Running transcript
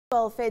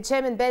Well, Fed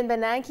Chairman Ben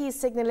Bernanke is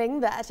signalling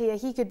that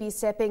he could be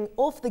stepping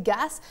off the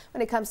gas when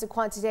it comes to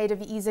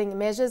quantitative easing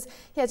measures.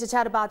 Here to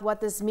chat about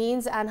what this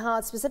means and how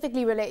it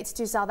specifically relates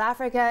to South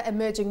Africa,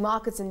 emerging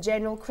markets in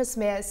general. Chris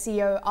Meyer,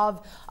 CEO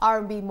of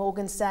RMB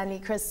Morgan Stanley.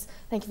 Chris,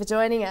 thank you for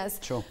joining us.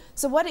 Sure.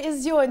 So what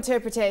is your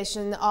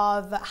interpretation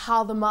of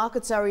how the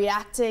markets are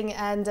reacting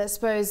and I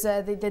suppose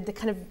the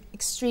kind of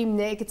extreme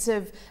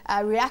negative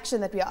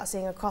reaction that we are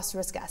seeing across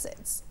risk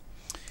assets?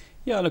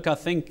 Yeah, look, I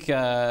think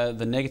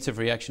the negative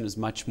reaction is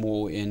much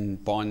more in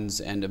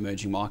bonds and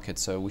emerging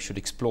markets, so we should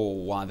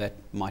explore why that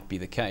might be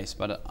the case.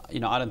 But, I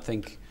don't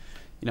think,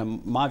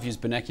 my view is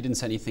Bernanke didn't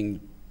say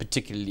anything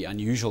particularly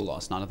unusual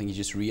last night. I think he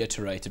just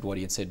reiterated what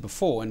he had said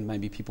before, and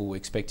maybe people were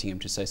expecting him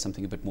to say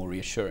something a bit more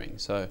reassuring.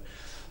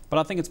 But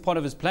I think it's part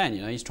of his plan.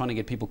 He's trying to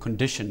get people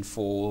conditioned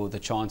for the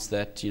chance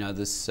that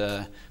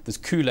this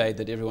Kool-Aid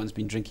that everyone's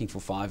been drinking for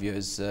 5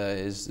 years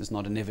is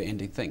not a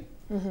never-ending thing.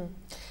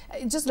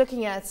 Mm-hmm. Just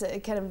looking at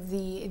kind of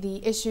the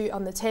issue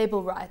on the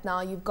table right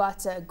now, you've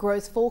got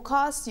growth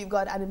forecasts, you've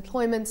got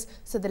unemployment,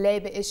 so the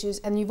labour issues,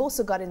 and you've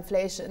also got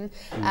inflation.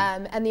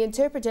 And the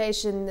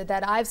interpretation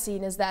that I've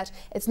seen is that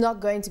it's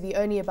not going to be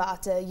only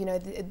about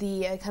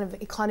the kind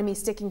of economy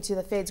sticking to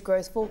the Fed's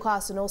growth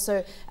forecast and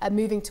also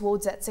moving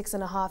towards that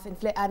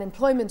 6.5%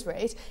 unemployment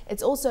rate.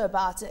 It's also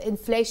about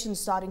inflation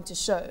starting to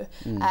show.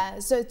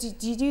 So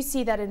do you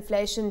see that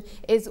inflation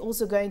is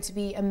also going to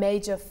be a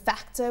major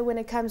factor when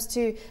it comes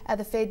to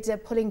the Fed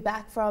pulling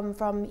back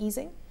from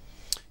easing?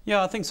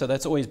 Yeah, I think so.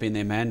 That's always been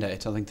their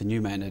mandate. I think the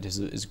new mandate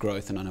is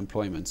growth and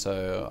unemployment.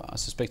 So I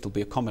suspect it'll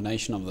be a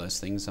combination of those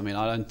things. I mean,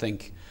 I don't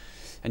think,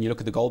 and you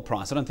look at the gold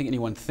price, I don't think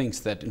anyone thinks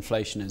that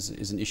inflation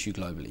is an issue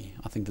globally.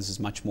 I think this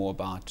is much more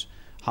about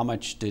how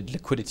much did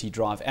liquidity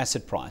drive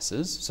asset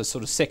prices, so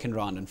sort of second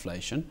round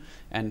inflation,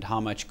 and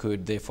how much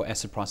could therefore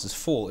asset prices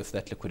fall if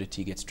that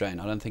liquidity gets drained.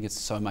 I don't think it's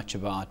so much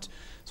about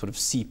sort of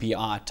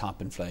CPI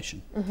type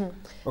inflation.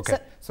 Okay,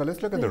 so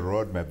let's look at the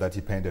roadmap that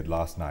he painted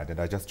last night, and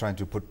I'm just trying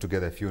to put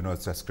together a few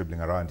notes just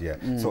scribbling around here.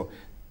 So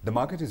the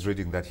market is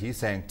reading that he's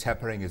saying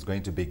tapering is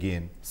going to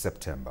begin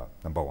September,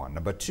 number one.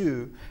 Number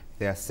two,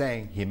 they are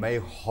saying he may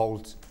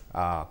halt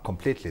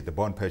completely the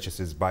bond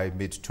purchases by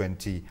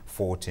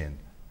mid-2014,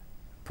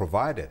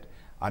 provided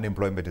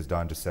unemployment is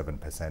down to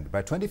 7%.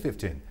 By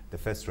 2015, the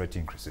first rate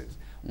increases.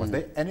 Was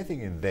there anything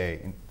in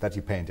there that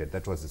he painted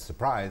that was a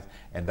surprise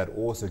and that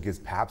also gives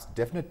perhaps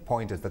definite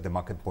pointers that the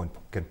market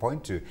can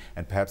point to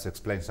and perhaps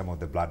explain some of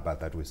the bloodbath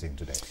that we're seeing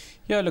today?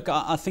 Yeah, look,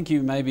 I think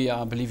I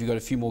believe you've got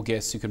a few more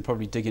guests who can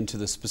probably dig into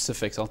the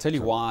specifics. I'll tell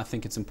you why I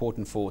think it's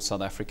important for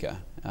South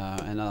Africa,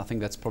 and I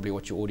think that's probably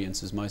what your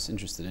audience is most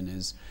interested in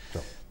is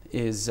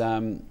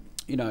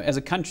as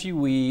a country,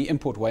 we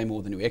import way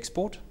more than we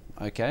export.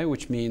 Okay,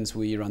 which means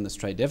we run this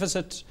trade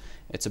deficit.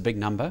 It's a big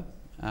number.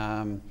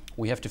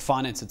 We have to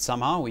finance it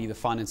somehow. We either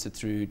finance it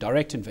through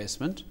direct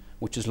investment,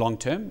 which is long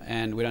term,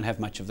 and we don't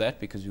have much of that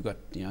because we've got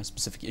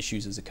specific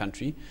issues as a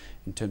country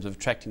in terms of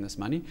attracting this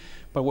money.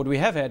 But what we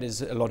have had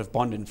is a lot of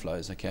bond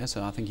inflows. Okay,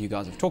 so I think you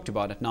guys have talked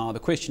about it. Now the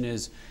question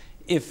is,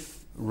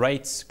 if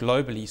rates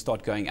globally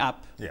start going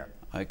up,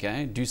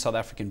 okay, do South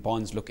African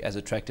bonds look as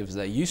attractive as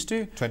they used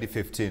to?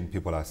 2015,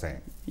 people are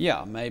saying.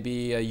 Yeah,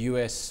 maybe a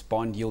US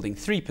bond yielding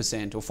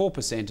 3% or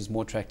 4% is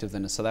more attractive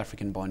than a South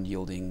African bond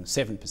yielding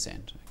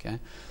 7%. Okay,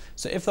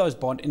 so if those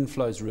bond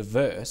inflows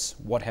reverse,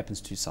 what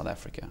happens to South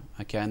Africa?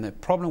 Okay, and the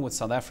problem with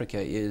South Africa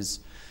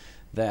is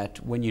that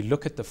when you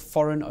look at the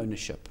foreign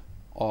ownership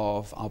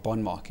of our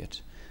bond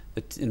market,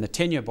 in the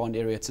 10-year bond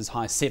area, it's as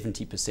high as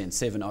 70%,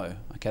 7-0.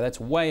 Okay, that's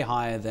way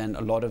higher than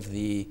a lot of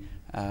the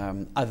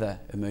other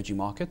emerging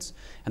markets.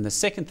 And the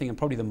second thing, and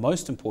probably the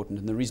most important,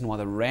 and the reason why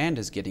the rand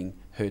is getting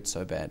hurt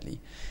so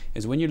badly,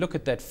 is when you look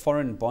at that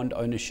foreign bond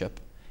ownership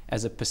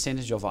as a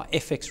percentage of our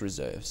FX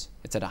reserves,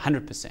 it's at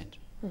 100%.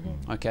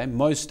 Okay,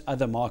 most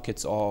other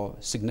markets are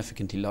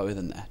significantly lower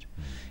than that.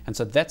 And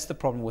so that's the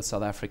problem with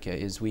South Africa,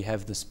 is we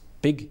have this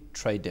big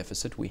trade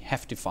deficit. We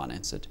have to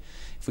finance it.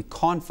 If we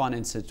can't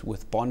finance it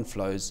with bond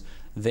flows,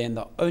 then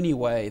the only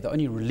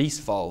release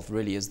valve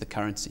really is the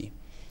currency.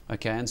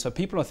 Okay, and so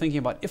people are thinking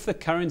about, if the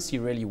currency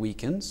really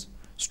weakens,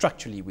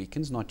 structurally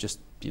weakens, not just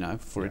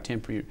for a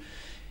temporary,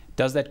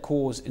 does that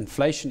cause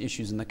inflation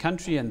issues in the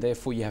country, and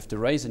therefore you have to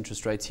raise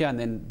interest rates here, and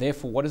then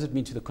therefore what does it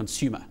mean to the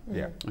consumer?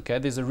 Okay,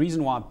 there's a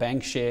reason why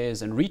bank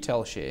shares and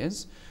retail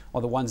shares are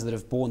the ones that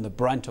have borne the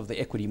brunt of the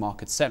equity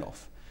market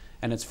sell-off,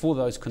 and it's for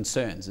those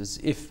concerns. Is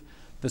if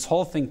this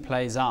whole thing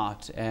plays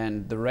out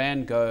and the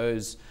rand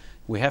goes,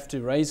 we have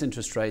to raise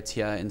interest rates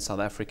here in South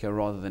Africa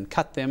rather than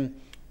cut them,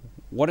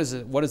 what is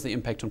the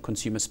impact on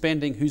consumer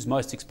spending? Who's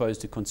most exposed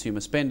to consumer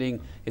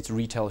spending? It's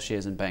retail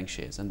shares and bank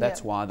shares. And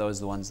that's why those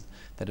are the ones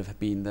that have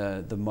been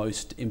the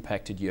most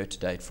impacted year to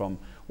date from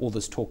all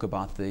this talk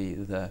about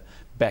the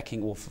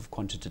backing off of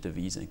quantitative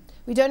easing.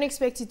 We don't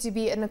expect you to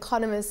be an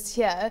economist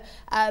here,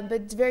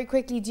 but very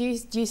quickly, do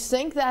you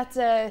think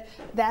that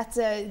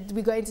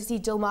we're going to see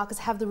Jill Marcus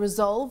have the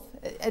resolve,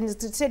 and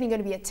it's certainly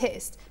going to be a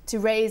test, to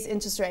raise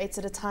interest rates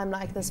at a time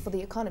like this for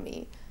the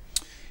economy?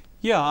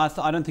 Yeah,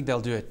 I don't think they'll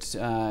do it.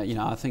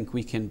 I think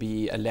we can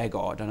be a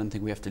laggard. I don't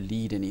think we have to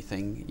lead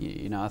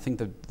anything. I think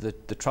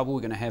the trouble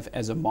we're going to have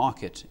as a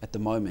market at the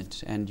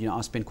moment, and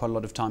I spend quite a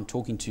lot of time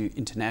talking to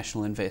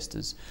international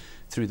investors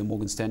through the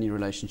Morgan Stanley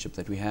relationship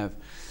that we have,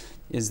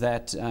 is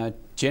that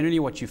generally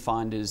what you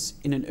find is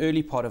in an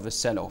early part of a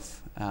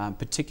sell-off,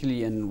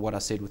 particularly in what I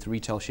said with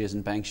retail shares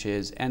and bank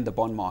shares and the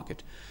bond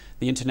market,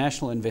 the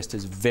international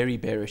investors very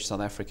bearish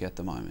South Africa at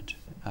the moment.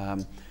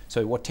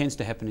 So what tends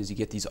to happen is you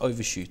get these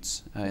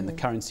overshoots in the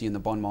currency, in the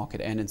bond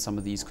market, and in some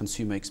of these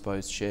consumer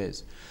exposed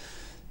shares.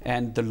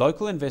 And the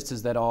local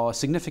investors that are a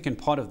significant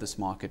part of this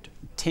market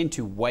tend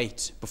to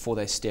wait before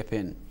they step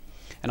in.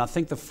 And I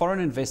think the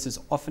foreign investors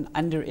often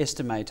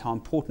underestimate how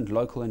important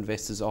local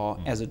investors are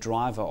as a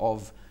driver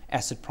of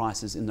asset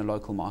prices in the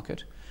local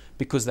market,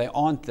 because they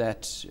aren't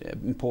that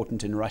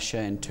important in Russia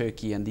and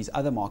Turkey and these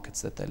other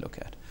markets that they look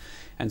at.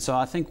 And so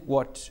I think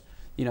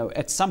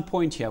at some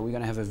point here, we're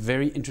going to have a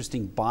very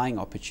interesting buying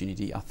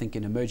opportunity, I think,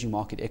 in emerging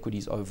market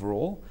equities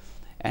overall.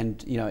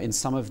 And, in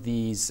some of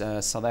these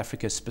South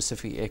Africa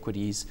specific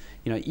equities,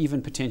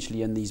 even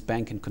potentially in these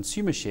bank and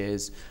consumer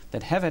shares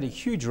that have had a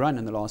huge run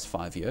in the last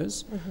 5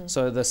 years.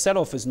 So the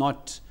sell-off is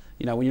not,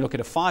 when you look at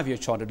a 5-year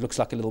chart, it looks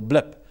like a little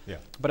blip. Yeah.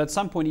 But at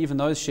some point, even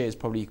those shares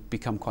probably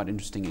become quite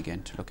interesting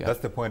again to look at. That's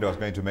the point I was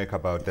going to make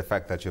about the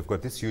fact that you've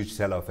got this huge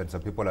sell-off, and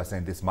some people are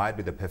saying this might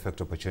be the perfect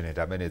opportunity.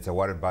 I mean, it's a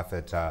Warren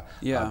Buffett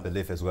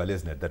belief as well,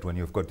 isn't it? That when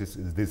you've got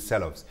these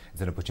sell-offs,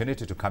 it's an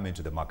opportunity to come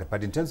into the market.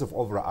 But in terms of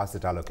overall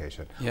asset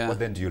allocation, what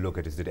then do you look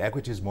at? Is it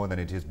equities more than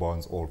it is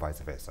bonds, or vice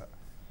versa?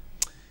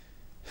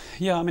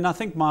 Yeah, I mean, I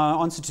think my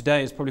answer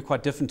today is probably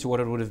quite different to what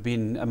it would have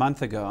been a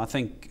month ago. I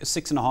think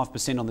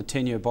 6.5% on the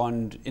 10-year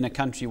bond in a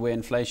country where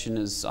inflation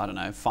is,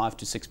 5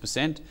 to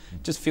 6%,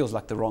 just feels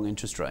like the wrong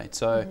interest rate.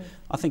 So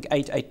I think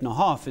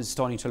 8.5 is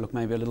starting to look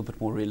maybe a little bit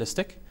more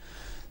realistic.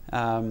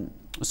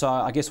 So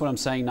I guess what I'm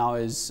saying now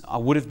is I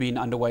would have been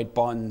underweight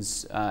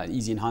bonds,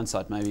 easy in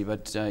hindsight maybe,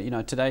 but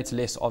today it's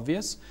less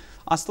obvious.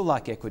 I still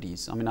like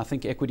equities. I mean, I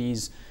think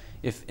equities,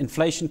 if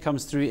inflation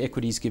comes through,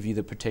 equities give you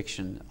the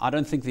protection. I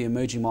don't think the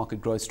emerging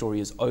market growth story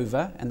is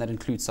over, and that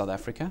includes South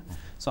Africa.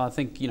 So I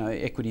think,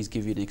 equities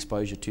give you an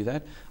exposure to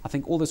that. I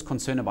think all this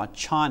concern about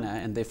China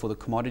and therefore the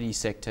commodity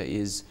sector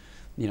is,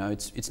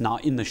 it's now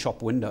in the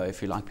shop window,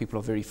 if you like. People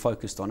are very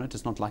focused on it.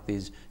 It's not like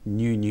there's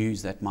new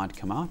news that might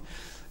come out.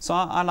 So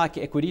I like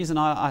equities, and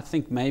I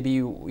think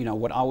maybe,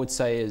 what I would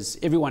say is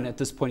everyone at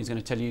this point is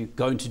going to tell you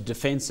go into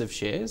defensive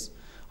shares.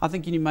 I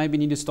think you maybe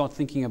need to start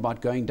thinking about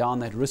going down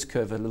that risk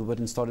curve a little bit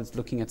and start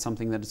looking at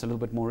something that is a little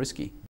bit more risky.